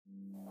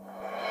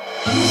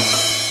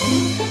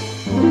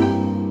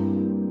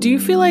Do you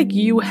feel like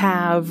you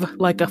have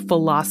like a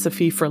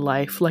philosophy for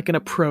life, like an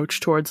approach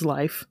towards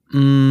life?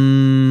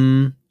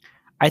 I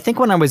think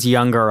when I was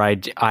younger,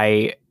 I'd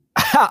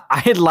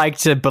like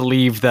to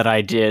believe that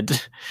I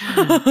did.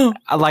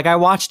 Like, I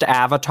watched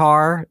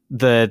Avatar,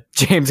 the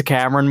James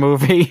Cameron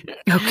movie,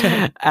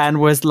 Okay. and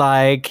was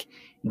like,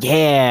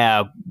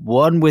 yeah,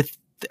 one with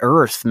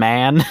Earth,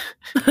 man.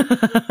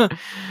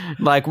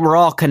 Like, we're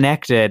all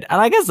connected.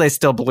 And I guess I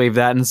still believe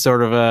that in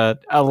sort of a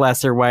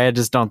lesser way. I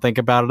just don't think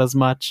about it as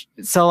much.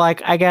 So,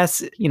 like, I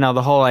guess, you know,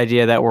 the whole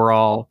idea that we're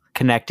all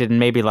connected in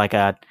maybe like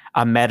a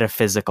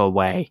metaphysical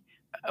way.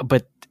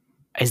 But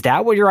is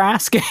that what you're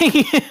asking?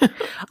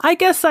 I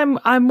guess I'm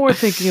more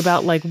thinking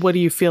about like, what do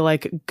you feel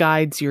like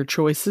guides your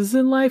choices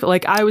in life?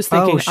 Like, I was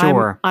thinking,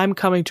 sure. I'm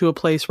coming to a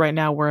place right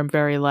now where I'm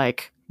very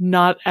like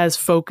not as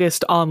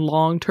focused on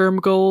long-term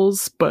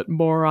goals, but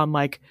more on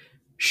like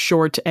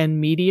short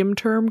and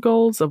medium-term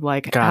goals of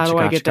like, how do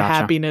I get to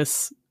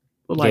happiness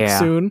like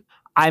soon?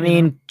 I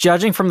mean,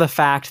 judging from the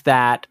fact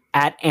that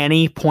at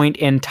any point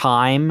in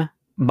time,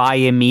 my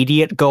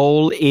immediate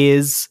goal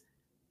is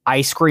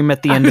ice cream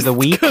at the end of the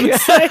week.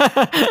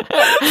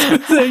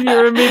 So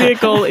your immediate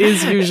goal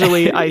is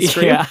usually ice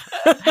cream. Yeah.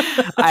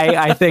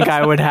 I think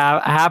I would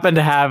happen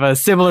to have a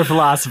similar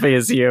philosophy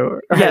as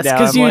you. Yes,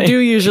 because you do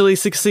usually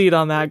succeed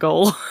on that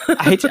goal.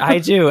 I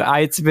do.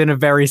 It's been a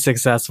very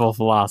successful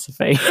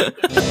philosophy.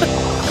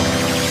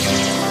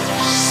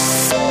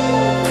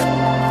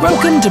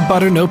 Welcome to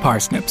Butter No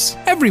Parsnips.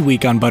 Every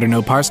week on Butter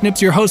No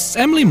Parsnips, your hosts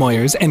Emily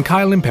Moyers and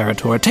Kyle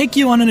Imperator take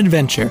you on an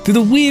adventure through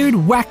the weird,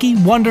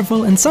 wacky,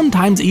 wonderful, and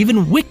sometimes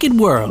even wicked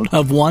world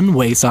of one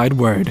wayside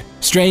word.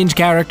 Strange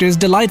characters,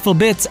 delightful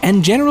bits,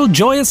 and general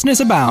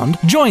joyousness abound.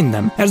 Join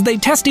them as they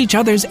test each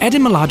other's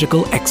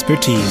etymological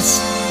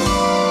expertise.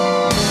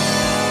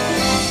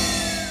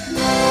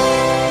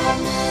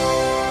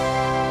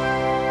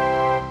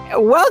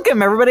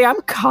 Welcome, everybody. I'm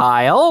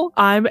Kyle.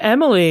 I'm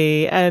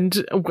Emily,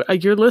 and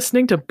you're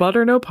listening to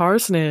Butter No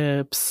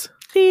Parsnips.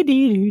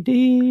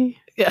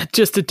 Yeah,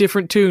 just a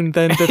different tune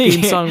than the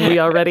theme song we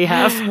already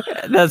have.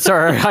 That's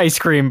our ice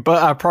cream,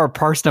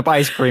 parsnip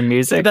ice cream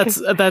music.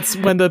 That's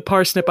when the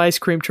parsnip ice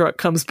cream truck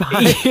comes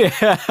by.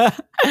 Yeah.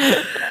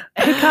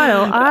 Hey,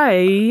 Kyle,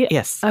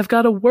 I've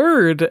got a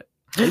word.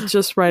 It's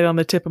just right on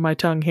the tip of my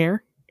tongue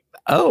here.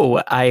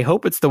 Oh, I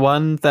hope it's the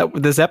one that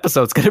this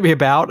episode's going to be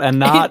about and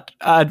not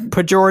a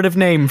pejorative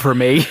name for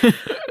me.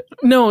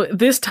 No,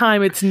 this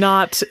time it's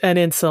not an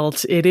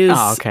insult. It is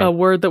a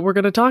word that we're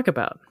going to talk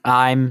about.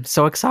 I'm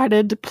so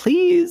excited.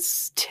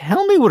 Please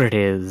tell me what it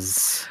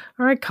is.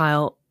 All right,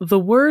 Kyle. The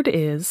word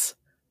is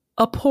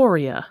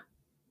Aporia.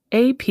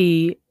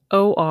 Aporia.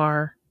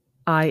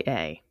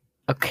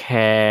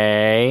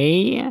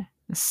 Okay.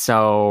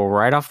 So,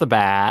 right off the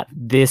bat,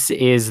 this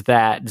is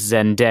that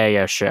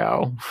Zendaya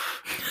show.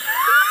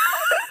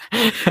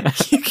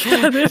 You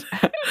got it?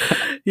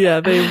 Yeah,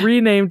 they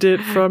renamed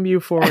it from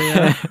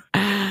Euphoria.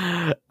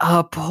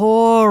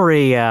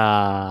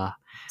 Aporia.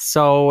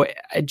 So,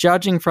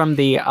 judging from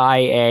the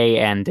IA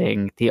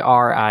ending, the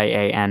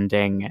RIA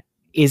ending,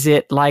 is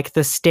it like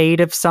the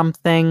state of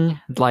something?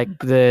 Like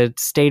the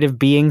state of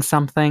being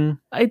something?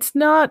 It's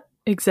not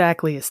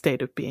exactly a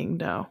state of being,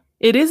 no.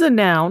 It is a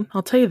noun,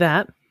 I'll tell you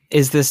that.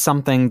 Is this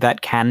something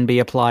that can be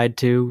applied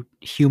to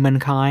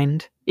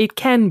humankind? It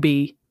can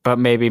be. But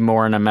maybe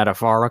more in a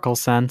metaphorical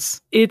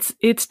sense? It's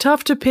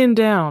tough to pin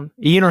down.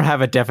 You don't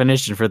have a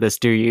definition for this,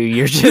 do you?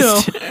 You're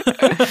just...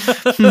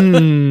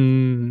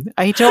 No.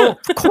 I don't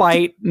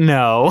quite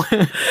know.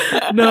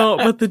 No,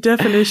 but the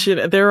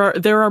definition...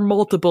 There are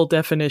multiple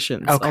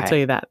definitions, okay. I'll tell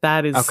you that.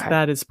 That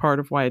is part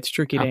of why it's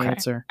tricky to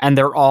answer. And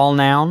they're all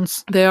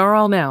nouns? They are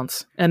all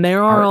nouns. And they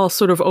are all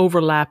sort of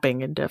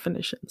overlapping in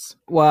definitions.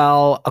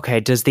 Well,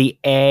 okay, does the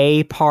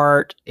A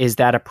part, is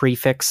that a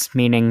prefix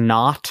meaning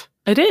not?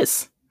 It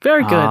is.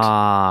 Very good.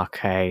 Ah,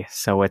 okay.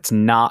 So it's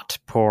not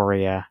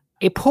Poria.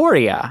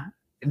 Aporia.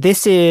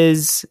 This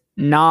is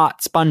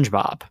not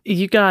SpongeBob.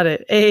 You got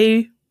it.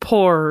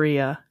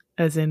 Aporia,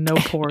 as in no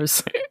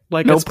pores.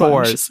 Like no a sponge.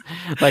 Pores.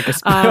 Like a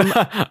sponge.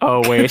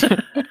 Oh, wait.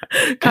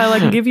 Kyle, I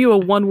can give you a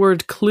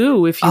one-word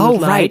clue if you would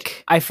like.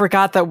 Right. I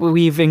forgot that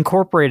we've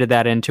incorporated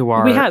that into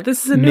our We have.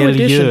 This is a new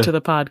addition to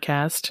the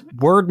podcast.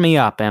 Word me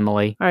up,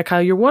 Emily. All right,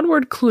 Kyle, your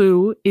one-word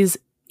clue is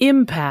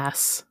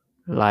impasse.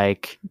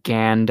 Like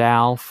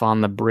Gandalf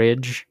on the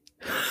bridge?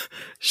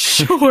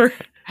 Sure.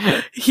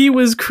 He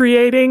was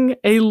creating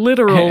a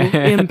literal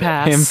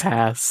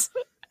impasse.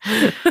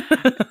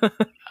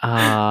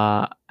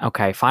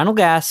 Okay, final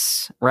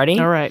guess. Ready?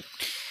 All right.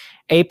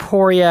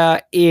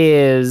 Aporia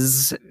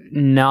is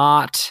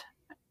not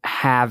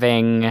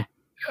having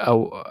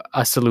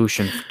a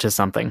solution to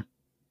something.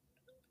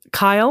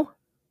 Kyle?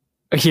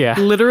 Yeah.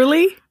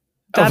 Literally?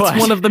 That's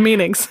one of the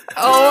meanings.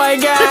 Oh my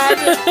god!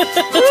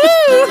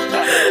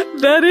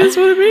 That is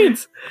what it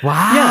means.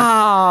 Wow.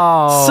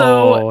 Yeah.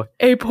 So,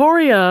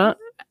 aporia,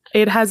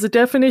 it has a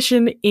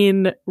definition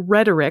in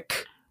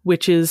rhetoric,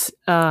 which is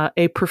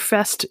a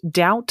professed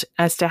doubt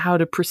as to how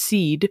to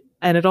proceed.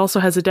 And it also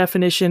has a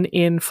definition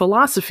in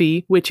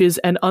philosophy, which is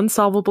an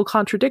unsolvable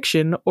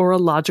contradiction or a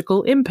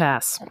logical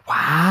impasse.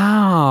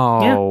 Wow.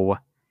 Yeah.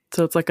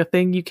 So it's like a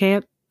thing you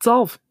can't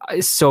solve.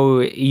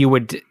 So you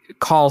would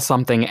call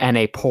something an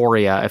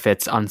aporia if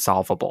it's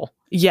unsolvable.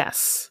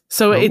 Yes.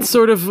 So it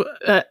sort of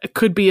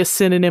could be a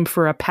synonym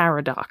for a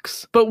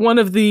paradox. But one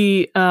of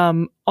the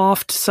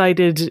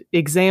oft-cited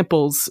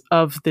examples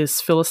of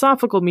this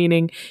philosophical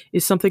meaning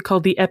is something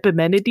called the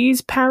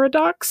Epimenides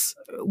paradox.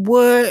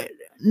 What?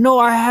 No,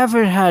 I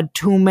haven't had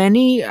too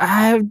many.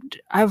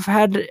 I've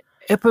had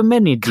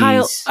Epimenides.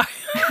 Kyle.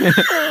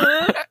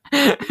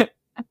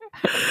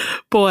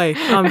 Boy,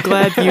 I'm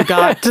glad you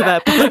got to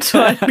that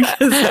punchline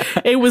because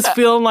it was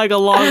feeling like a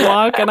long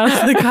walk. And I was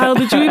like, Kyle,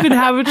 did you even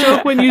have a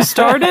joke when you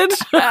started?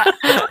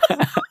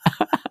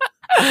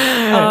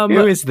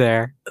 It was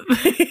there.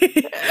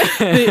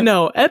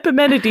 No,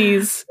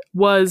 Epimenides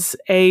was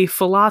a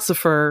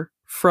philosopher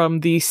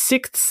from the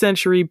 6th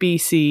century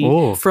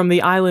BC from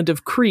the island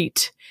of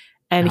Crete.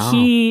 And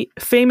he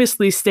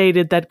famously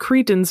stated that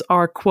Cretans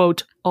are,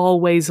 quote,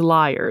 always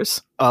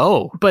liars.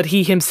 Oh. But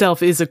he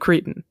himself is a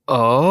Cretan.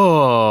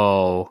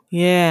 Oh.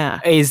 Yeah.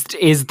 Is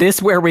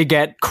this where we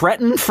get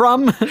cretin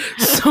from?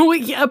 So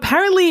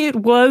apparently it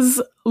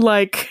was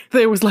like,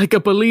 there was like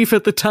a belief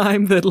at the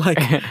time that like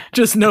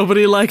just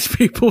nobody liked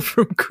people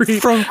from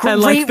Crete.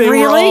 And like they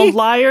were all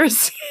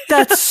liars.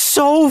 That's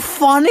so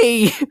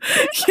funny.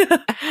 Yeah.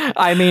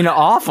 I mean,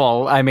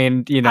 awful. I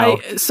mean, you know.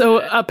 So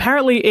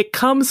apparently it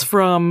comes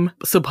from,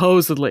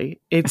 supposedly,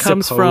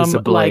 from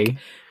like,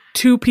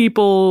 two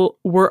people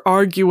were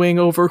arguing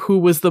over who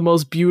was the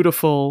most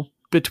beautiful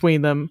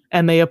between them,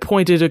 and they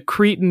appointed a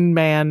Cretan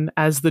man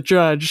as the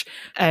judge,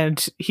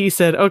 and he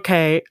said,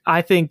 okay,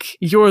 I think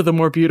you're the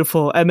more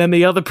beautiful, and then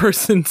the other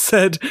person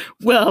said,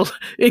 well,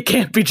 it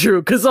can't be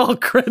true, because all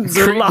Cretans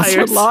are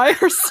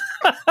liars.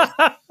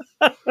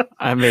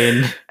 I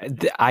mean,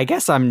 I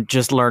guess I'm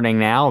just learning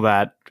now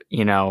that,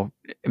 you know,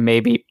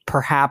 maybe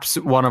perhaps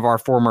one of our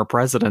former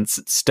presidents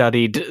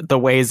studied the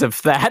ways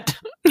of that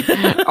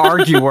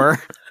arguer.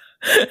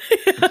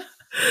 Yeah.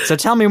 So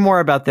tell me more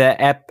about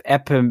the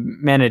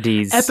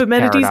Epimenides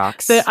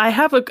paradox. I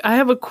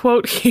have a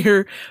quote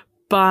here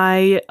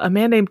by a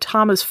man named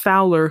Thomas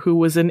Fowler, who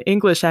was an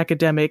English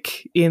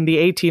academic in the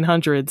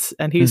 1800s,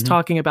 and he's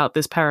talking about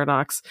this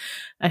paradox.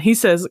 And he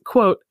says,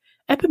 quote,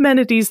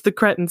 Epimenides the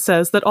Cretan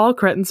says that all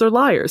Cretans are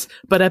liars,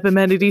 but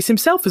Epimenides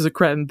himself is a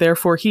Cretan,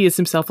 therefore he is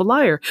himself a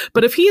liar.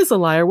 But if he is a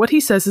liar, what he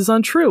says is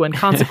untrue, and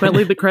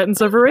consequently the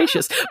Cretans are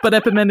veracious. But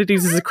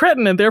Epimenides is a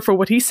Cretan, and therefore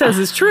what he says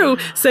is true,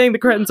 saying the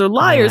Cretans are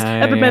liars.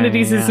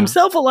 Epimenides is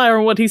himself a liar,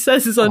 and what he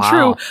says is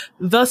untrue. Wow.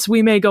 Thus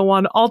we may go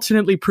on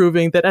alternately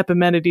proving that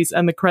Epimenides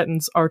and the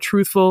Cretans are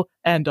truthful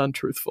and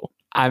untruthful.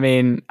 I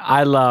mean,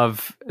 I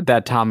love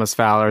that Thomas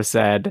Fowler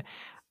said,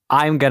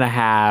 I'm going to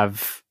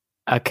have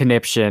a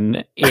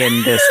conniption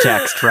in this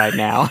text right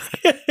now.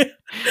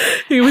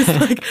 He was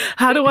like,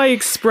 how do I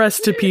express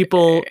to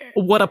people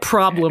what a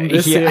problem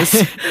this is?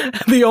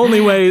 The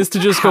only way is to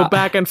just go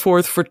back and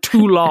forth for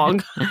too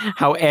long.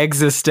 How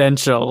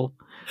existential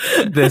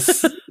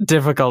this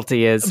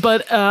difficulty is.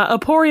 But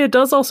aporia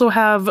does also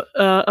have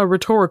a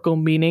rhetorical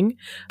meaning,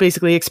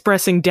 basically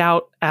expressing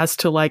doubt as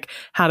to like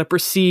how to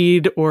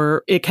proceed,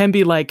 or it can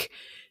be like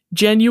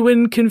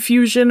genuine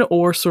confusion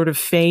or sort of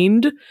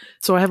feigned.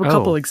 So I have a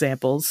couple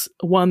examples.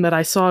 One that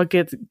I saw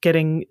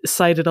getting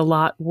cited a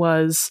lot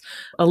was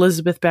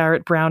Elizabeth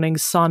Barrett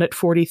Browning's Sonnet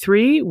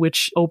 43,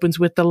 which opens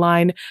with the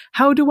line,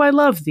 "How do I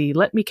love thee?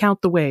 Let me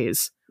count the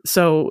ways."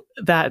 So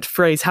that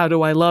phrase, "How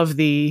do I love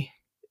thee?"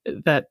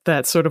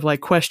 that sort of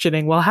like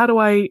questioning, well, how do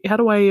I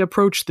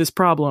approach this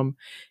problem,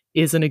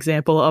 is an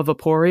example of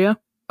aporia.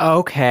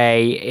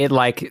 Okay, it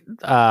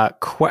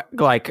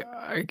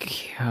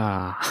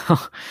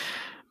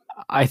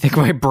I think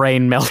my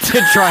brain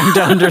melted trying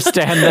to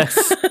understand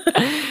this.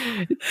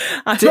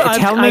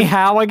 Tell me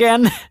how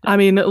again? I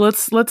mean,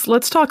 let's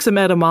talk some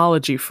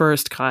etymology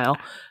first, Kyle.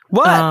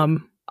 What?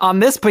 On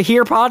this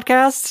Pahir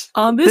podcast?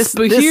 On this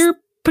Pahir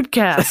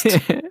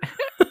podcast.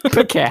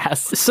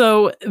 Podcast.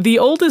 So the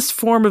oldest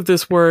form of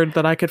this word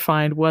that I could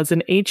find was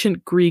an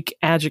ancient Greek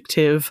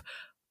adjective,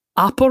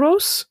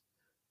 aporos,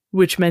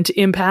 which meant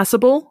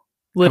impassable.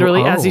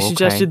 Literally, as you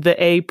suggested,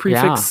 the a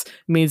prefix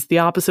means the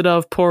opposite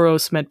of.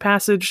 Poros meant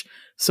passage,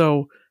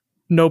 so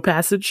no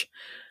passage.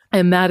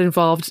 And that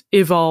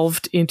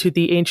evolved into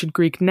the ancient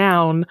Greek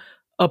noun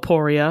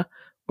aporia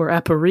or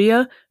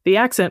aporia. The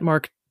accent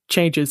mark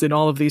changes in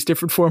all of these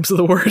different forms of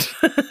the word.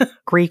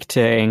 Greek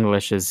to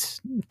English is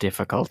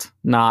difficult,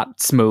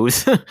 not smooth.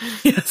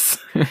 Yes.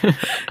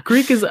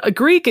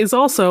 Greek is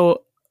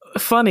also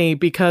funny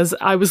because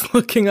I was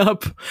looking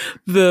up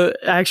the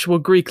actual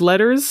Greek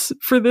letters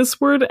for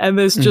this word, and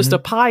there's just a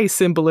pi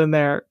symbol in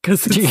there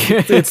because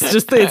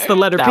it's the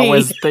letter P.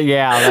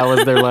 That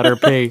was their letter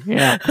P.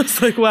 Yeah, I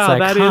was like, wow,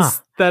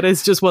 that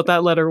is just what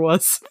that letter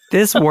was.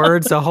 This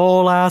word's a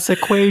whole ass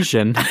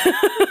equation.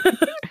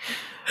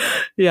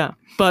 Yeah.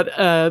 But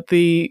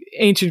the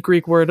ancient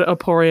Greek word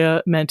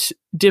aporia meant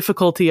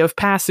difficulty of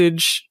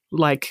passage,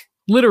 like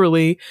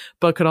literally,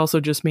 but could also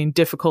just mean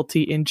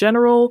difficulty in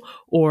general,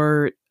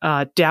 or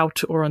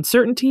doubt or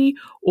uncertainty,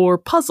 or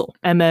puzzle.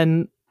 And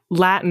then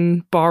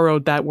Latin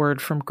borrowed that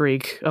word from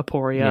Greek,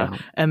 aporia,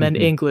 and then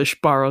English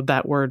borrowed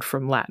that word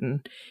from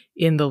Latin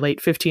in the late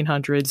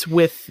 1500s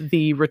with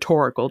the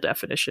rhetorical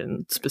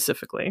definition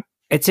specifically.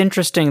 It's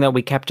interesting that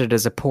we kept it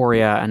as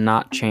aporia and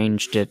not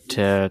changed it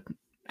to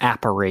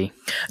apory.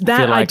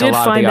 I did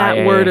find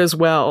that word as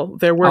well.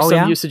 There were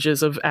some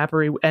usages of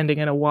apory ending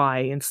in a Y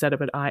instead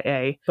of an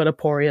IA, but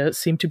aporia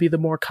seemed to be the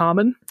more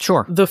common.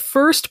 Sure. The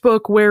first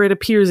book where it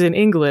appears in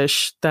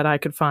English that I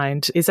could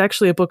find is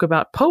actually a book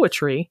about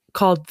poetry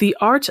called The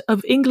Art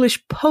of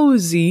English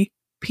Poesie,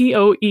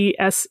 Poesie.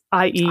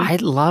 I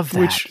love that.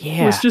 Which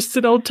was just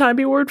an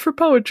old-timey word for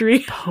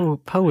poetry.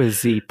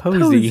 Poesie.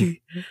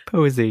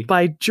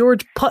 By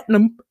George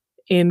Putnam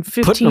in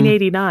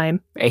 1589.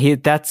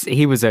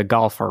 He was a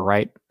golfer,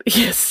 right?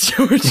 Yes,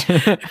 George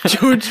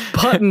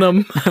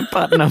Putnam.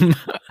 Putnam.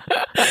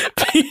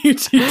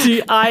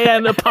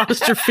 Puttin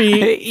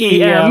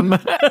apostrophe EM.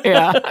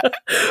 Yeah.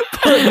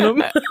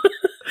 Putnam.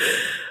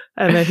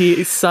 And then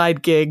he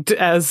side gigged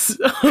as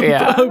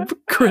a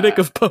critic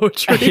of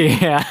poetry.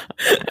 Yeah.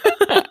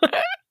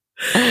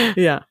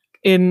 Yeah.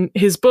 In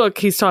his book,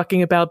 he's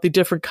talking about the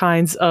different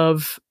kinds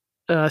of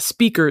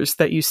speakers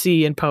that you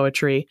see in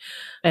poetry.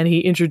 And he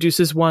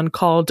introduces one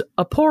called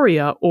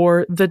Aporia,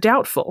 or the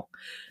doubtful.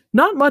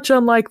 Not much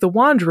unlike the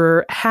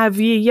wanderer, have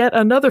ye yet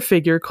another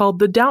figure called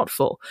the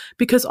doubtful,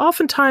 because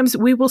oftentimes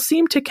we will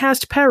seem to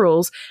cast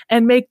perils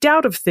and make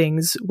doubt of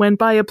things, when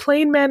by a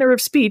plain manner of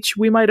speech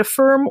we might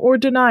affirm or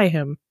deny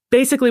him.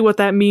 Basically what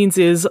that means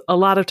is, a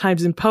lot of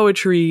times in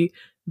poetry,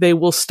 they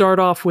will start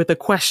off with a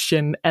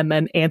question and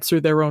then answer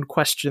their own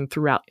question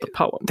throughout the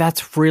poem.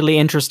 That's really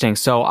interesting.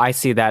 So I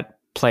see that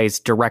plays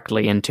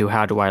directly into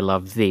How Do I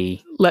Love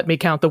Thee? Let me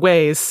count the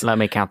ways. Let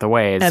me count the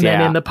ways, And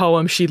then in the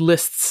poem, she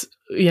lists,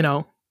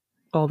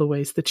 all the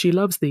ways that she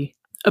loves thee.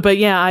 But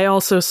yeah, I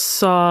also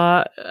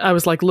saw, I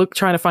was like,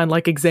 trying to find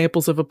like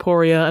examples of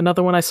aporia.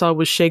 Another one I saw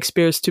was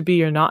Shakespeare's To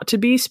Be or Not to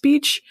Be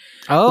speech.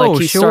 Oh,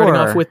 like he's starting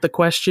off with the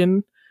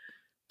question,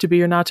 to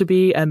be or not to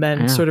be, and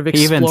then sort of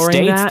exploring he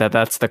even states that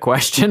that's the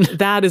question.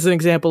 That is an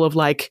example of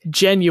like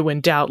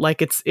genuine doubt.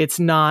 Like it's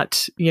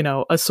not,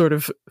 a sort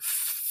of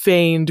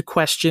feigned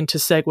question to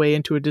segue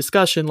into a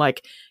discussion.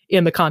 Like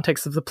in the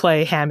context of the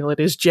play, Hamlet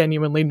is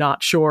genuinely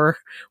not sure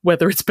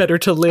whether it's better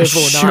to live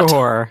or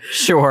not.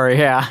 Sure,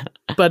 yeah.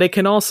 But it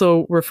can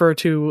also refer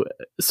to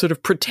sort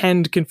of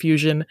pretend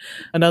confusion.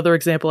 Another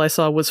example I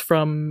saw was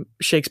from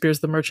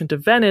Shakespeare's The Merchant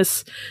of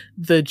Venice.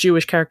 The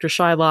Jewish character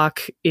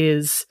Shylock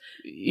is,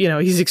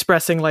 he's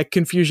expressing like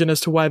confusion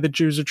as to why the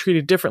Jews are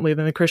treated differently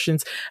than the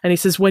Christians. And he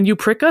says, when you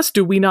prick us,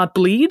 do we not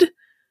bleed?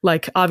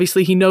 Like,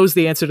 obviously he knows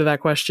the answer to that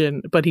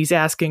question, but he's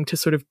asking to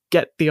sort of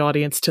get the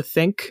audience to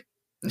think.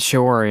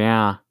 Sure,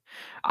 yeah.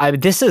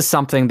 This is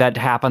something that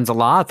happens a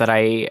lot that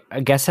I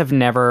guess have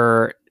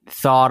never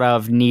thought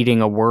of needing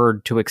a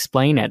word to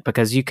explain it,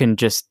 because you can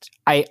just,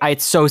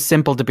 it's so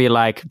simple to be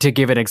like, to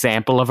give an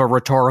example of a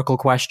rhetorical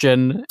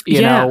question,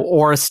 you know,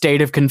 or a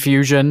state of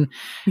confusion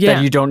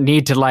that you don't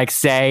need to like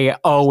say,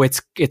 oh,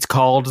 it's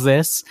called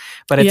this,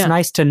 but it's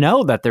nice to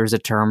know that there's a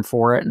term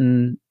for it,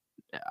 and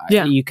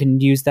you can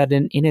use that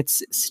in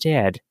its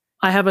stead.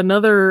 I have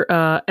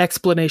another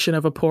explanation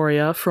of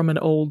aporia from an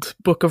old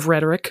book of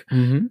rhetoric.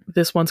 Mm-hmm.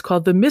 This one's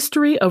called The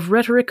Mystery of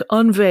Rhetoric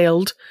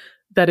Unveiled.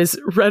 That is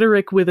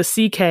rhetoric with a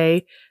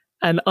CK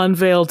and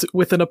unveiled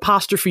with an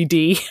apostrophe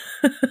D.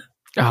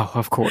 Oh,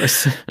 of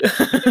course.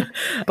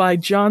 By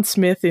John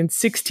Smith in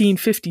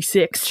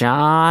 1656.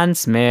 John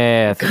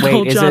Smith.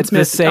 Wait, is it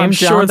the same I'm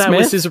John sure that Smith?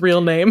 was his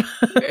real name.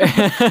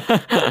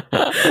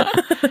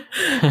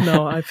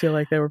 No, I feel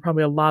like there were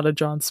probably a lot of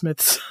John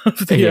Smiths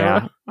of the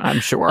era. I'm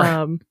sure.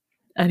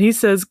 And he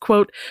says,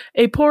 quote,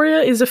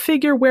 Aporia is a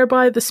figure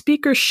whereby the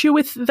speaker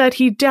sheweth that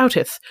he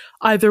doubteth,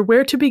 either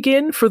where to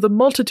begin for the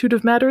multitude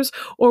of matters,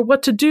 or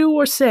what to do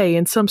or say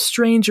in some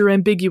strange or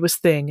ambiguous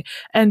thing,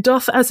 and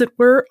doth, as it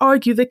were,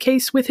 argue the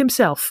case with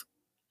himself.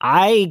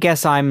 I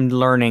guess I'm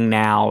learning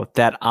now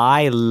that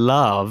I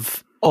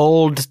love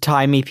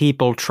old-timey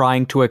people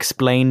trying to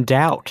explain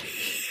doubt.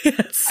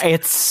 Yes.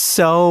 It's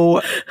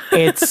so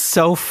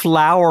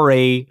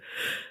flowery.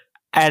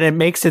 And it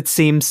makes it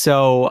seem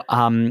so,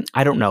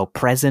 I don't know,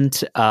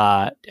 present,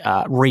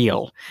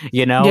 real,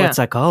 It's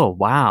like, oh,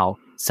 wow,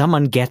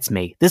 someone gets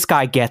me. This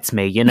guy gets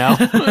me,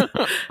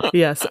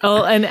 Yes.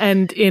 Oh,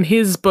 and in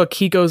his book,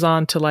 he goes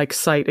on to like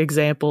cite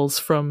examples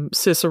from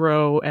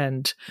Cicero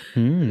and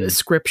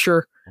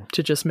scripture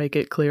to just make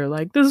it clear,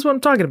 like, this is what I'm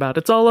talking about.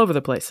 It's all over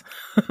the place.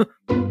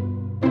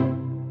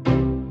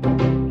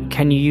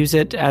 Can you use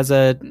it as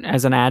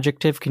an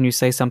adjective? Can you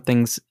say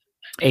something's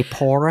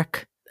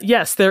aporic?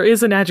 Yes, there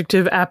is an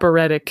adjective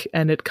aphoretic,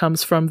 and it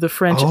comes from the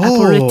French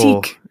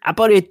aphoretique.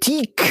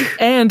 Aphoretique.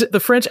 And the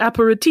French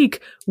aphoretique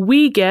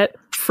we get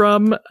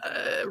from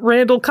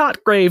Randall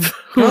Cotgrave,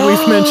 who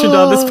we've mentioned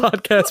on this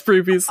podcast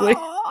previously.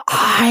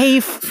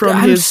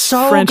 from his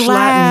so French glad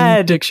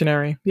Latin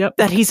dictionary. Yep.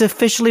 that he's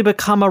officially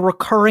become a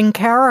recurring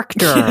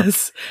character.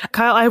 Yes.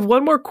 Kyle, I have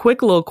one more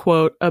quick little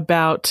quote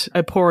about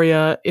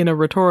Aporia in a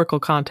rhetorical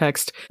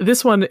context.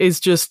 This one is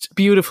just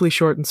beautifully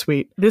short and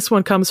sweet. This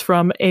one comes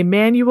from A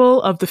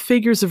Manual of the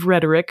Figures of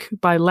Rhetoric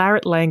by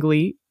Larrett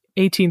Langley,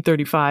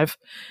 1835.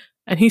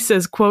 And he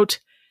says, quote,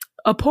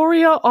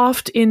 Aporia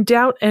oft in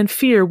doubt and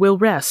fear will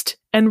rest,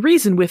 and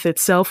reason with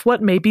itself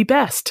what may be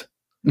best.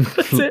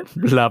 That's it.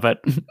 Love it.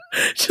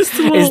 Just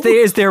a little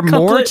is there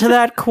more to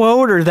that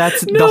quote, or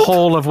that's the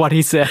whole of what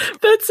he said?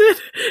 That's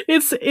it.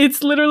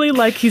 It's literally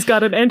like he's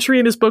got an entry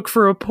in his book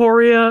for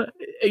Aporia,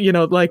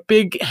 like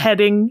big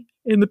heading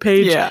in the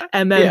page,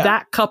 and then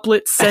that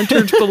couplet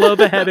centered below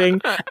the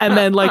heading, and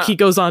then like he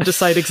goes on to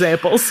cite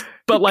examples.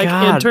 But like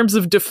in terms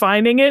of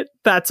defining it,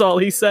 that's all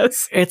he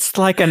says. It's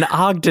like an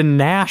Ogden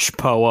Nash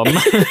poem.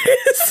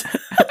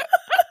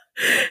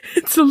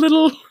 It's a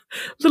little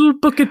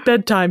book at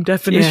bedtime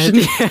definition.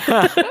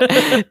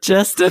 Yeah.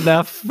 Just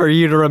enough for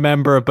you to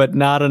remember, but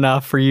not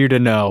enough for you to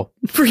know.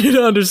 For you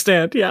to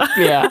understand, yeah.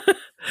 Yeah.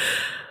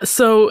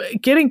 So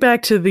getting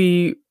back to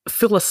the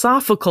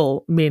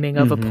philosophical meaning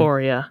of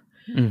Aporia,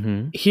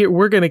 here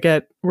we're gonna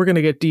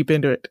get deep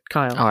into it,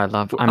 Kyle.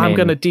 Oh, I'm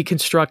gonna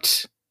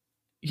deconstruct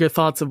your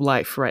thoughts of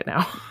life right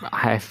now.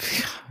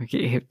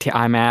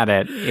 I'm at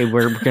it.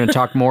 We're going to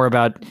talk more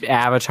about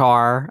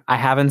Avatar. I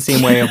haven't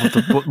seen Way of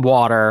the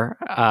Water,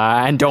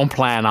 and don't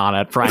plan on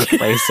it,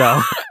 frankly.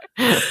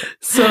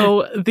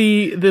 So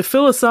the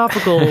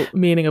philosophical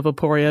meaning of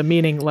Aporia,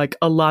 meaning like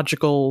a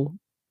logical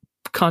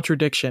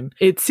contradiction,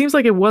 it seems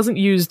like it wasn't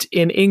used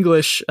in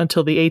English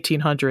until the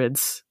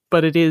 1800s,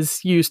 but it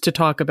is used to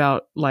talk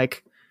about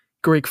like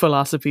Greek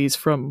philosophies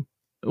from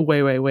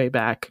way, way, way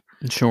back.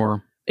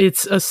 Sure.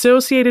 It's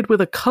associated with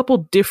a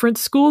couple different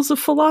schools of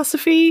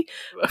philosophy.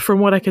 From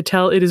what I could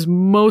tell, it is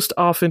most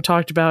often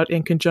talked about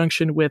in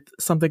conjunction with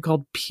something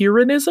called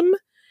Pyrrhonism,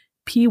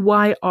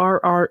 Pyrrhonism.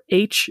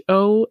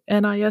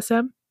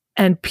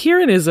 And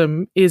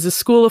Pyrrhonism is a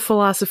school of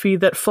philosophy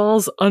that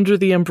falls under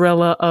the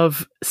umbrella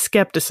of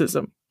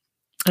skepticism.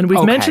 And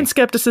we've mentioned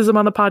skepticism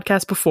on the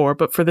podcast before,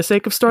 but for the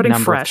sake of starting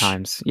fresh. Number of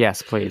times.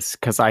 Yes, please,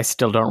 because I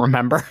still don't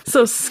remember.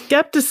 So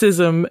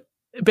skepticism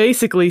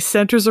basically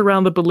centers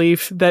around the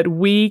belief that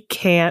we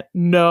can't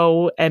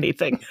know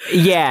anything.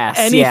 Yes.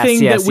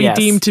 Anything that we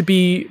deem to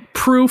be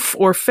proof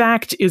or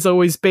fact is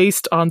always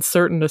based on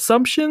certain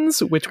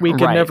assumptions, which we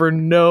can never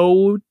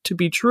know to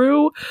be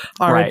true.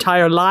 Our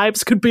entire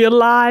lives could be a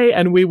lie,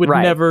 and we would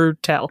never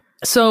tell.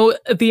 So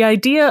the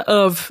idea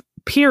of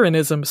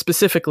Pyrrhonism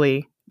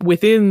specifically,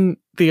 within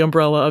the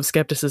umbrella of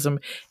skepticism,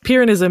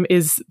 Pyrrhonism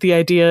is the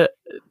idea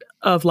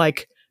of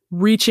like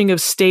reaching a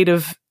state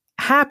of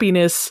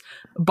happiness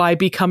by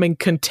becoming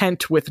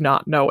content with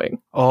not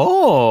knowing.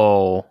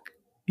 Oh.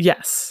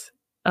 Yes.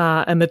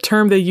 And the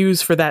term they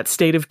use for that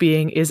state of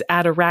being is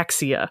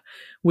ataraxia,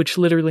 which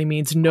literally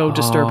means no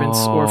disturbance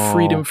or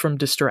freedom from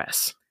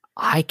distress.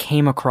 I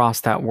came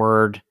across that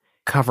word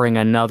covering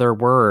another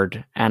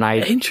word, and I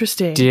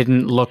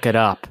didn't look it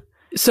up.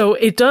 So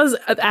it does,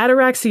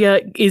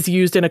 ataraxia is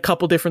used in a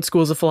couple different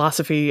schools of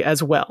philosophy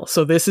as well.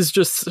 So this is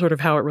just sort of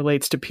how it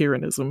relates to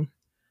Pyrrhonism.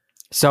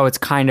 So it's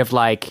kind of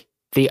like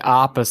the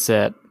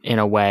opposite, in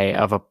a way,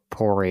 of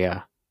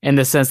Aporia, in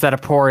the sense that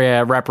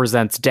Aporia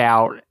represents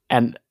doubt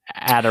and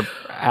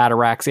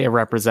ataraxia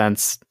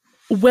represents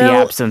the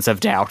absence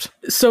of doubt.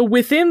 So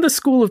within the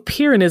school of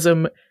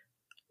Pyrrhonism,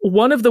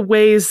 one of the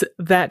ways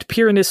that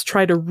Pyrrhonists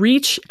try to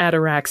reach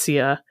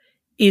ataraxia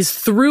is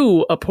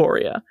through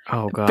Aporia.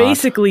 Oh, God.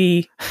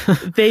 Basically,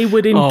 they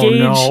would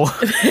engage...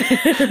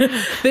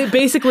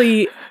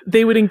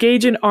 they would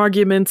engage in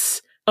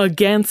arguments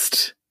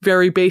against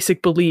very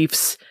basic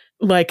beliefs,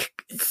 like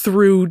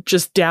through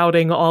just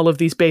doubting all of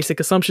these basic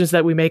assumptions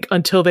that we make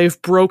until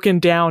they've broken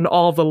down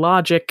all the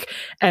logic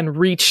and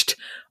reached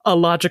a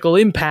logical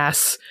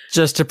impasse.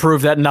 Just to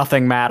prove that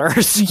nothing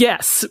matters.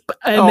 Yes.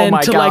 And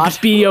then to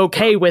like be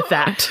okay with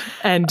that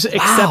and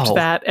accept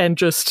that and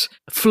just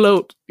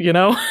float, you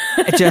know?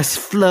 Just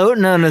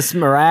floating on a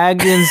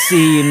Smaragdan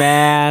sea,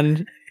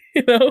 man.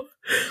 You know?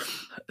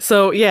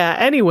 So yeah,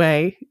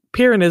 anyway,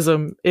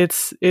 Pyrrhonism,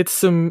 it's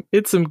some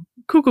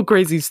cuckoo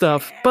crazy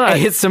stuff, but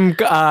it's some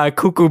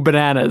cuckoo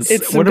bananas.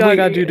 It's some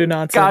gaga-doo-doo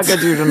nonsense.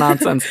 Gaga-doo-doo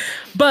nonsense.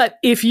 But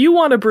if you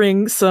want to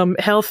bring some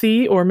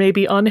healthy or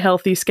maybe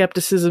unhealthy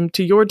skepticism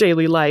to your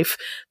daily life,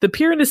 the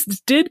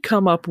Pyrrhonists did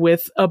come up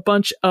with a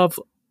bunch of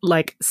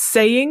like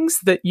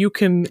sayings that you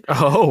can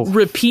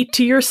repeat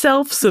to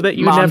yourself so that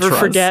you never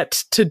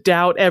forget to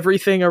doubt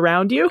everything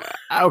around you.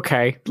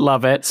 Okay,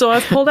 love it. So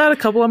I've pulled out a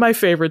couple of my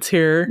favorites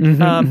here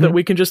that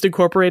we can just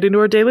incorporate into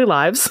our daily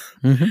lives.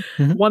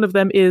 One of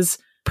them is,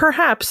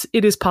 perhaps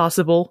it is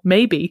possible,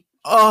 maybe.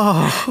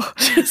 Oh,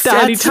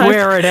 that's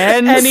where it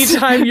ends.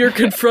 Anytime you're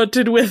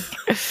confronted with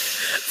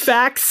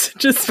facts,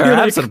 just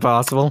perhaps like, it's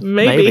possible.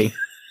 Maybe.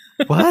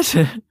 What?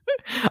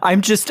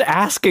 I'm just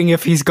asking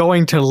if he's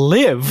going to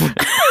live.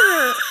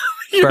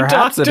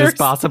 Perhaps doctors. it is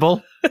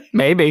possible.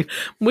 Maybe.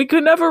 We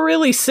could never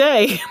really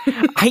say.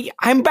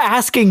 I'm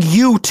asking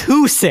you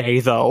to say,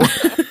 though.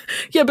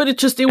 Yeah, but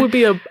it would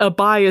be a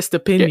biased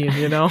opinion,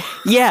 you know?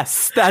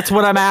 Yes, that's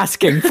what I'm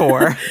asking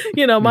for.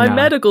 You know, my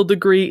medical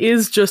degree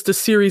is just a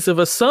series of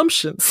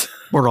assumptions.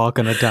 We're all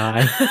gonna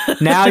die.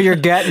 Now you're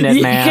getting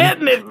it, man. You're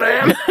getting it,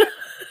 man.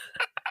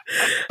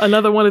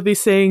 Another one of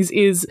these sayings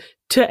is,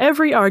 to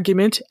every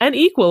argument, an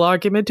equal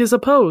argument is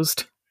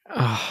opposed.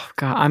 Oh,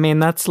 God. I mean,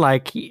 that's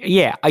like,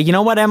 yeah. You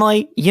know what,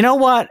 Emily? You know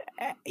what?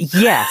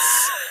 Yes.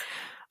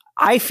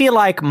 I feel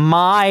like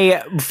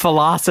my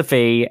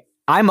philosophy,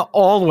 I'm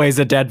always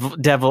a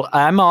devil.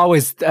 I'm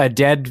always a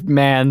dead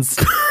man's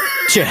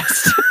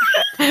chest.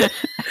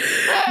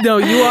 No,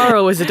 you are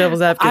always a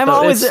devil's advocate.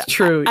 It's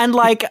true.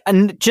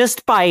 And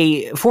just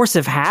by force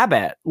of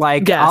habit,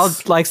 like,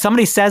 yes.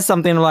 Somebody says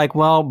something like,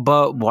 well,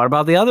 but what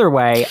about the other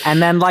way?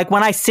 And then like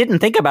when I sit and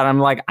think about it, I'm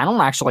like, I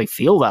don't actually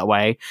feel that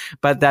way,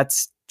 but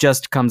that's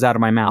just comes out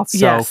of my mouth. So.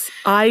 Yes,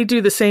 I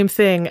do the same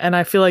thing. And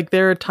I feel like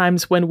there are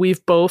times when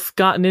we've both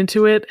gotten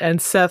into it and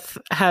Seth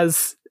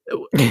has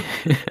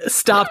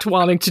stopped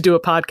wanting to do a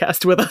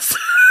podcast with us.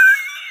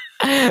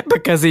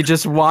 Because he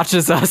just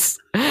watches us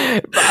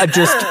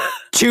just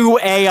two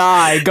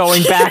AI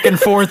going back and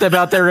forth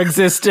about their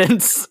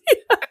existence.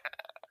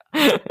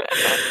 Yeah.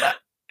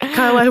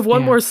 Kyle, I have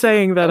one more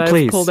saying that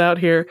I've pulled out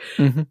here.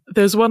 Mm-hmm.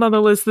 There's one on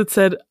the list that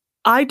said,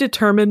 I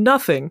determine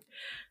nothing.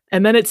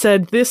 And then it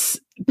said, this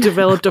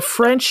developed a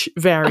French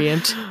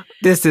variant.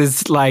 This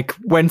is like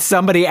when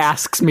somebody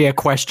asks me a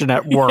question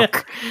at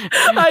work.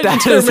 Yeah.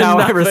 That is how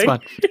I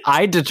respond.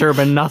 I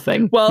determine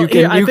nothing. Well, you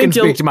can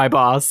speak to my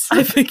boss.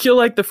 I think you'll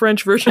like the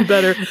French version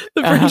better.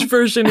 The French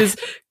version is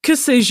que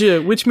sais-je,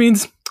 which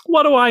means,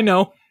 what do I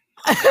know?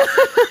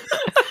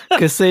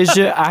 Que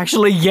sais-je?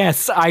 Actually,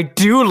 yes, I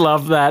do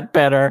love that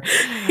better.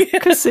 Yeah.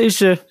 Que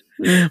sais-je?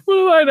 What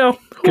do I know?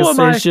 Who am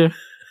I?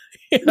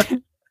 Yeah.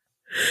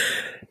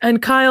 And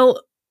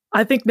Kyle,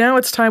 I think now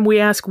it's time we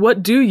ask,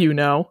 what do you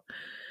know?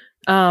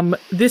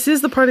 This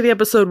is the part of the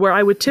episode where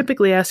I would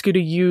typically ask you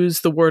to use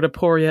the word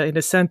aporia in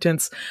a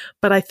sentence,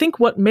 but I think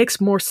what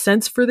makes more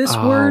sense for this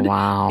word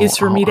is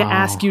for me to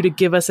ask you to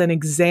give us an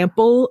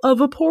example of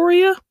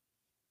aporia.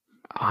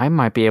 I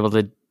might be able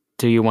to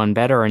do you one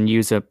better and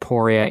use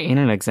aporia in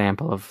an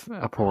example of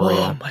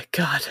aporia. Oh my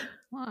God.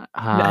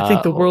 I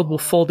think the world will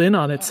fold in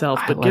on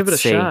itself, but give it a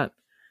shot.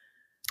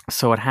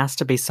 So it has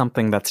to be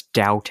something that's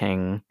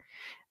doubting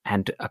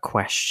and a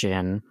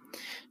question.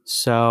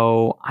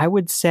 So I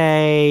would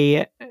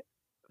say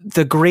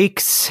the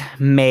Greeks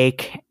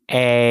make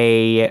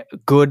a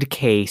good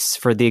case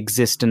for the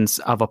existence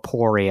of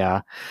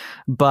aporia,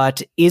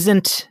 but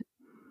isn't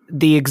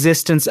the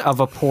existence of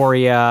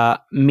aporia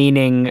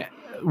meaning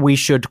we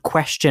should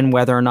question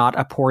whether or not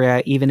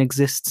aporia even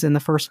exists in the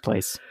first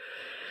place?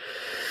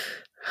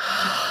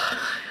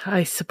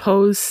 I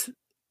suppose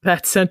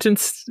that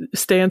sentence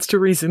stands to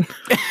reason.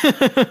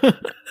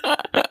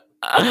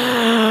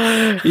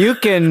 You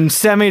can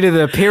send me to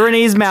the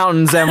Pyrenees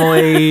Mountains,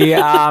 Emily.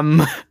 I don't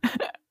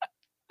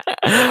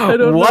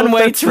know if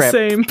one-way that's trip. The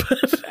same,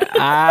 but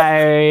I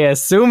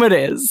assume it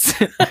is.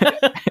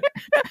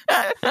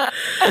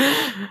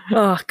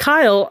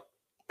 Kyle,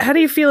 how do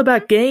you feel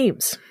about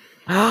games?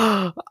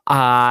 I'm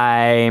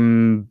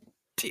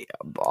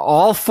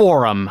all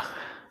for them.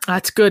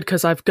 That's good,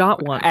 because I've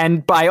got one.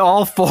 And by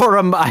all for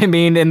them, I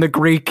mean in the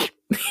Greek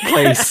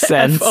place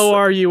sense.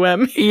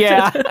 Forum.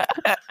 Yeah.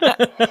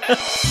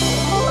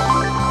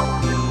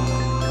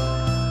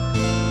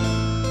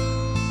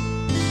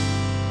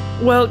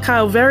 Well,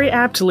 Kyle, very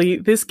aptly,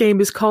 this game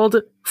is called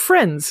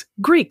Friends,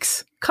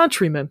 Greeks,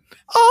 Countrymen.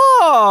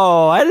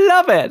 Oh, I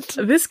love it.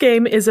 This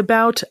game is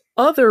about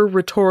other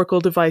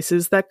rhetorical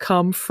devices that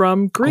come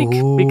from Greek,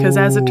 because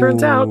as it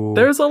turns out,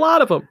 there's a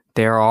lot of them.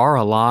 There are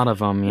a lot of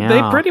them, yeah.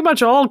 They pretty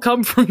much all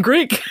come from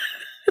Greek.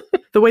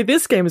 The way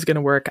this game is going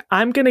to work,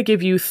 I'm going to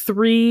give you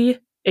 3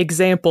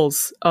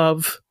 examples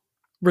of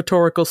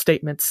rhetorical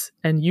statements,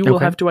 and you will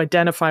have to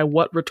identify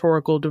what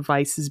rhetorical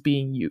device is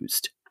being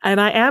used. And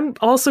I am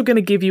also going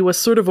to give you a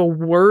sort of a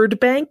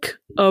word bank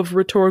of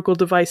rhetorical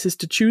devices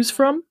to choose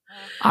from.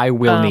 I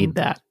will need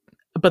that.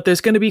 But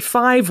there's going to be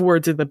 5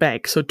 words in the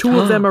bank, so 2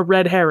 of them are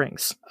red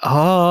herrings.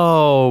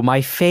 Oh, my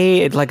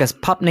fave, like a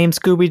pup named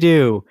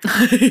Scooby-Doo.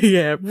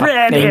 Yeah,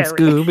 red herring.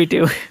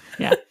 Scooby-Doo.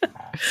 Yeah.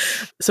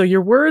 So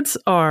your words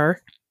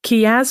are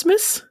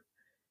chiasmus,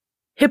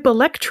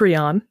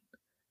 hippolectrion,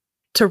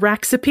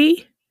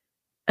 taraxipe,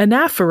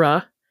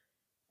 anaphora,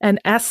 and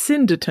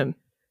asyndeton.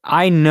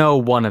 I know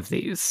one of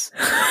these.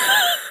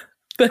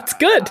 That's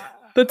good.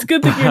 That's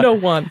good that you know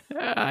one.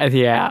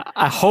 Yeah.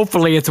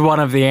 Hopefully it's one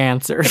of the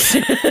answers.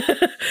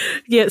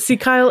 Yeah, see,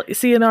 Kyle,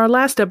 in our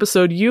last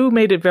episode, you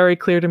made it very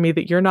clear to me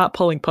that you're not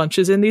pulling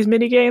punches in these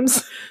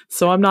minigames,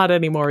 so I'm not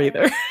anymore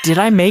either. Did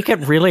I make it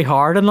really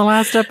hard in the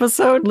last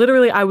episode?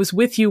 Literally, I was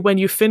with you when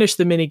you finished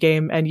the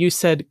minigame, and you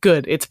said,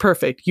 good, it's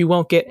perfect. You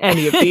won't get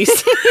any of these.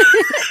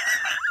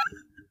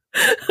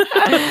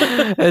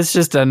 It's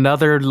just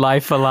another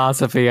life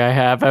philosophy I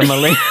have,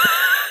 Emily.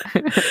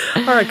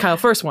 All right, Kyle,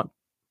 first one.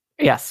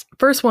 Yes.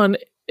 First one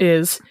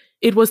is,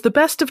 it was the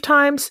best of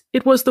times,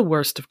 it was the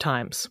worst of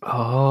times.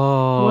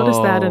 Oh. What is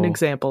that an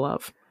example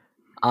of?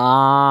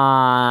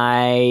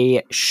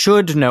 I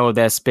should know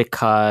this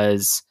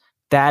because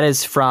that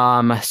is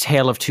from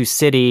Tale of Two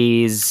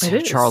Cities,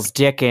 Charles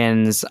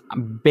Dickens.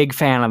 Big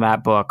fan of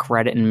that book,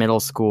 read it in middle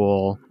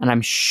school, and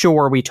I'm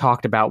sure we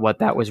talked about what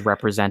that was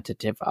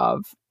representative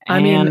of. I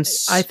mean,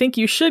 I think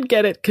you should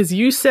get it because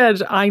you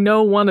said, I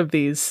know one of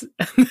these.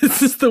 And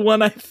this is the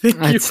one I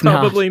think you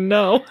probably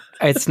know.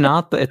 It's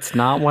not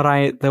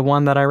the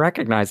one that I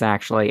recognize,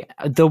 actually.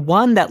 The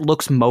one that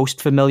looks most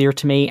familiar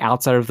to me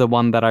outside of the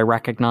one that I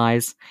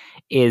recognize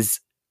is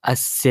a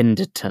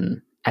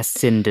Synditon.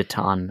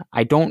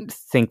 I don't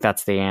think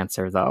that's the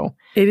answer, though.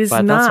 It is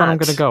but not. That's what I'm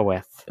going to go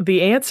with.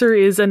 The answer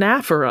is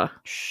anaphora.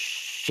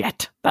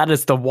 Shit. That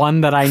is the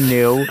one that I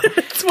knew.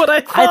 That's what I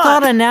thought. I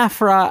thought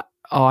anaphora...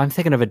 Oh, I'm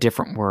thinking of a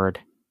different word.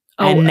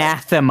 Oh,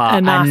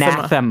 anathema.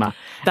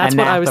 That's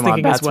what I was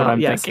thinking as well. That's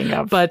what I'm thinking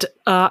of. But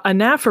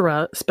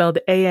anaphora, spelled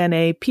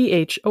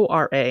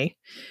A-N-A-P-H-O-R-A,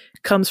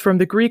 comes from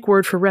the Greek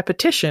word for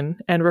repetition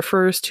and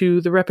refers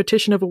to the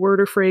repetition of a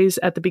word or phrase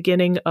at the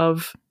beginning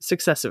of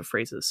successive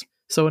phrases.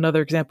 So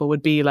another example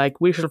would be like,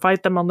 we shall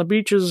fight them on the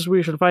beaches,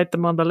 we shall fight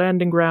them on the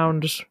landing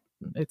grounds,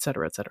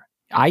 etc., etc.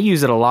 I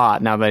use it a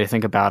lot now that I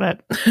think about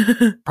it.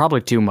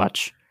 Probably too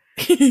much.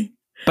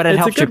 But it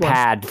helps you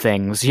pad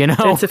things, you know?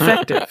 It's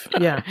effective,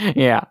 yeah.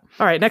 Yeah.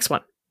 All right, next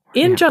one.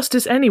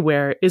 Injustice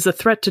anywhere is a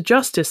threat to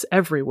justice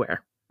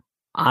everywhere.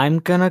 I'm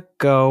gonna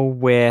go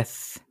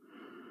with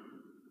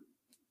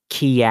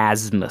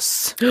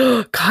chiasmus.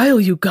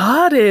 Kyle, you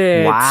got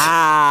it!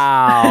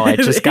 Wow, I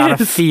just got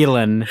a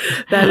feeling.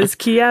 That is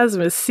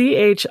chiasmus,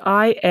 C-H-I-A-S-M-U-S.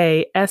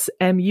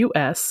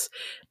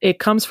 It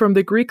comes from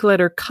the Greek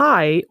letter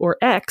chi, or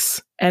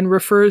X, and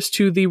refers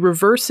to the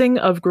reversing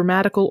of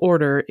grammatical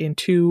order in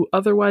two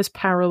otherwise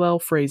parallel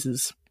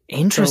phrases.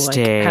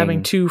 Interesting. So, like,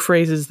 having two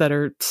phrases that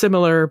are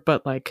similar,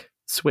 but, like,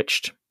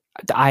 switched.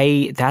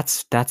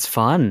 That's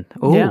fun.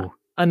 Ooh. Yeah.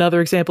 Another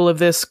example of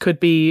this could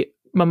be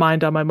my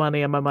mind on my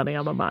money and my money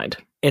on my mind.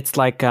 It's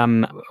like,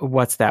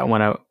 what's that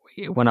when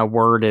a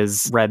word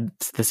is read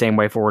the same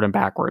way forward and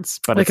backwards,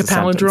 but like it's a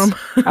palindrome.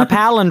 A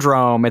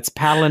palindrome. It's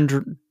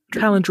palindromic.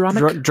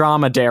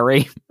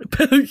 Dromedary.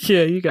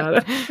 Yeah, you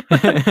got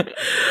it.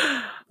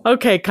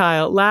 Okay,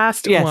 Kyle.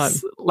 Last one.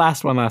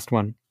 Last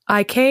one.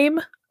 I came,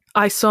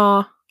 I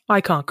saw, I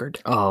conquered.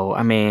 Oh,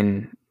 I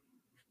mean,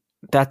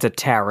 that's a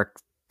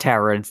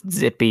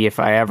Taraxipi if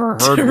I ever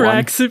heard one.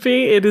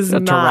 Taraxipi? It is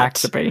not.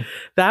 Taraxipi.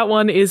 That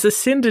one is a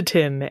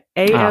syndeton.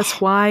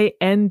 A-S-Y-N-D-E-T-O-N.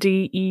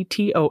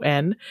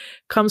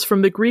 Comes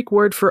from the Greek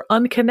word for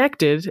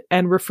unconnected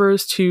and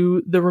refers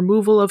to the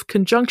removal of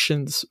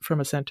conjunctions from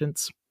a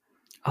sentence.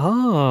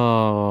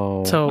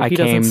 Oh. So I he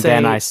came, doesn't say,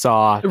 then I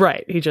saw.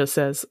 Right. He just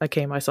says, I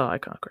came, I saw, I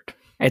conquered.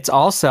 It's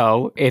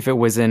also, if it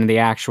was in the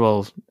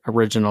actual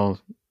original,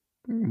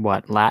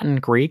 Latin,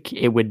 Greek,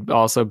 it would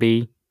also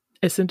be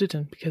a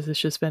syndeton, because it's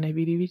just Bene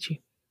Vidi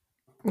Vici.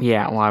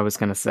 Yeah, well, I was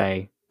going to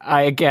say,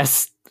 I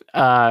guess,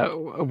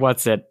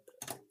 what's it?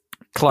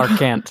 Clark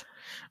Kent.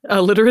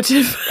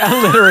 Alliterative?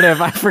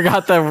 Alliterative. I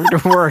forgot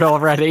the word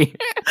already.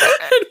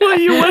 And what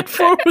you went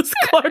for was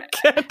Clark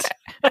Kent.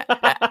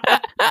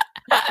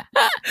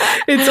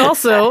 It's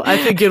also, I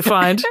think you'll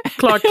find,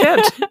 Clark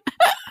Kent.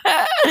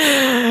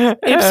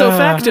 Ipso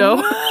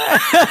facto.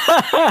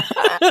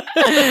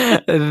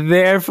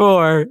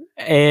 Therefore,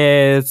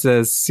 it's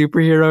a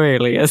superhero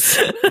alias.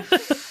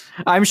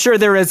 I'm sure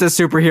there is a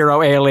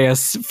superhero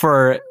alias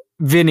for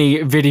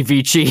Vidi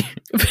Vici.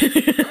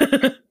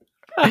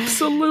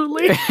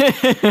 Absolutely.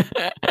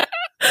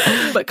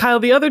 But Kyle,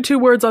 the other two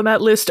words on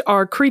that list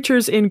are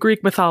creatures in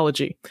Greek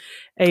mythology.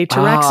 A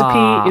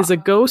Taraxipi is a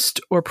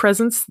ghost or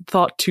presence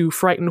thought to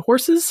frighten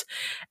horses,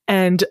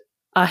 and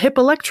a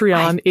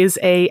Hippolectrion is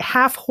a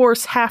half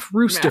horse, half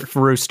rooster. Half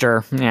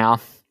rooster, yeah.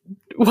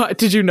 What,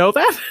 did you know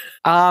that?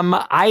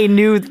 I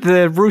knew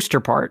the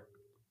rooster part.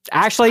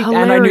 Actually,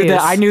 Hilarious. And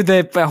I knew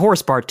the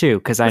horse part too,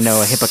 because I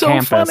know a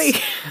hippocampus so funny.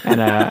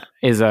 and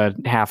is a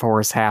half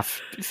horse,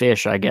 half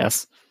fish, I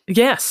guess.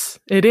 Yes,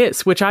 it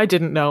is, which I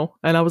didn't know.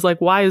 And I was like,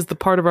 why is the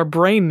part of our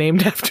brain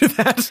named after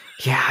that?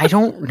 Yeah, I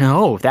don't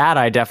know. That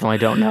I definitely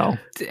don't know.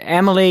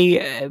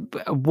 Emily,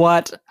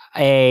 what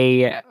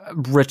a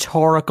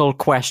rhetorical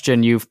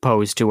question you've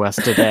posed to us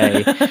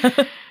today.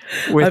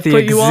 I've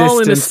put you all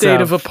in a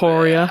state of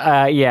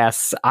aporia.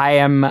 Yes, I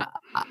am.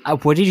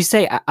 What did you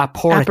say?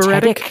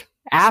 Aporetic?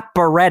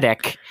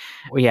 Aporetic.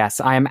 Yes,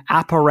 I am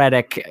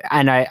aporetic,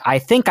 and I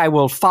think I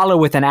will follow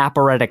with an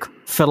aporetic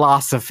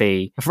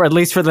philosophy, for at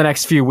least for the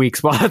next few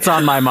weeks while it's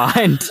on my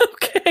mind.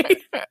 Okay.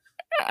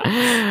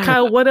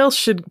 Kyle, what else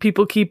should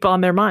people keep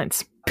on their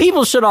minds?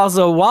 People should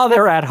also, while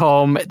they're at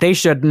home, they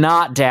should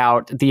not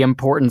doubt the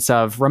importance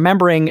of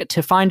remembering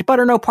to find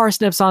Butter No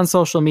Parsnips on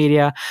social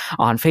media,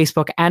 on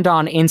Facebook and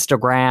on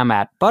Instagram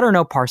at Butter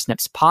No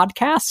Parsnips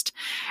Podcast.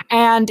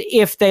 And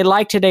if they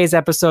like today's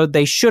episode,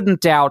 they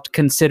shouldn't doubt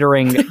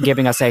considering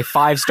giving us a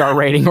 5-star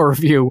rating or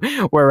review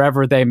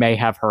wherever they may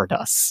have heard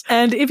us.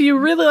 And if you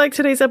really like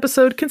today's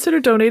episode, consider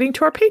donating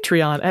to our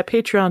Patreon at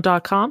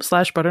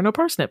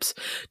patreon.com/butternoparsnips.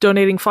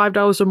 Donating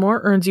 $5 or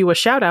more earns you a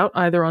shout out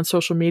either on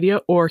social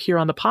media or here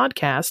on the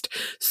podcast.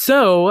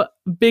 So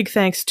big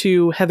thanks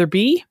to Heather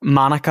B,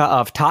 Monica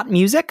of Tot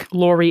Music,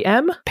 Lori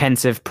M,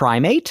 Pensive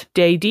Primate,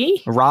 Day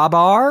D, Rob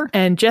R,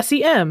 and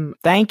Jesse M.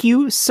 Thank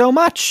you so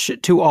much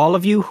to all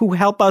of you who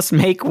help us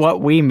make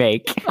what we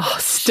make. Oh,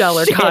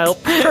 stellar, Shit. Kyle.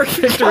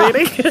 Perfect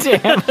reading.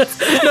 Damn.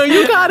 No,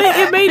 you got it.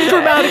 It made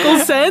grammatical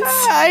sense.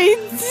 I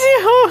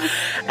do.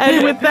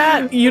 And with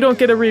that, you don't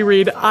get a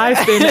reread.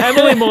 I've been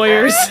Emily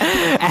Moyers.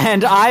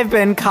 And I've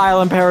been Kyle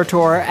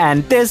Imperator,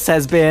 and this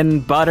has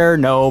been Butter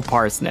No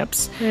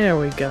Parsnips. There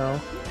we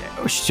go.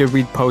 Should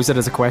we pose it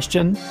as a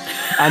question?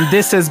 And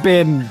this has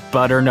been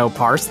Butter No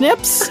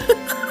Parsnips?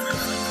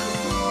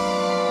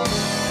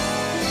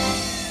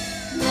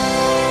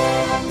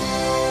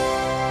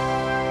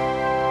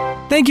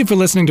 Thank you for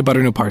listening to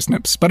Butter No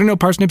Parsnips. Butter No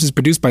Parsnips is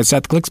produced by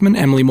Seth Glicksman,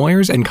 Emily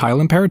Moyers, and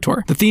Kyle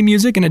Imperator. The theme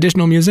music and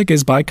additional music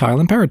is by Kyle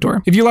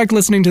Imperator. If you liked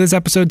listening to this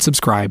episode,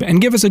 subscribe and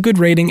give us a good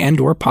rating and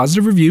or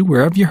positive review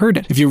wherever you heard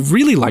it. If you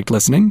really liked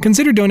listening,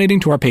 consider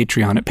donating to our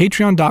Patreon at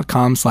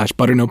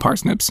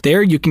patreon.com/butternoparsnips.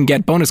 There you can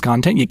get bonus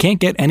content you can't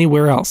get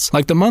anywhere else,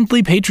 like the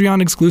monthly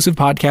Patreon exclusive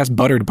podcast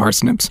Buttered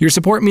Parsnips. Your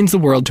support means the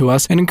world to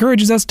us and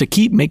encourages us to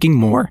keep making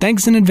more.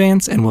 Thanks in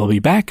advance, and we'll be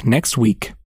back next week.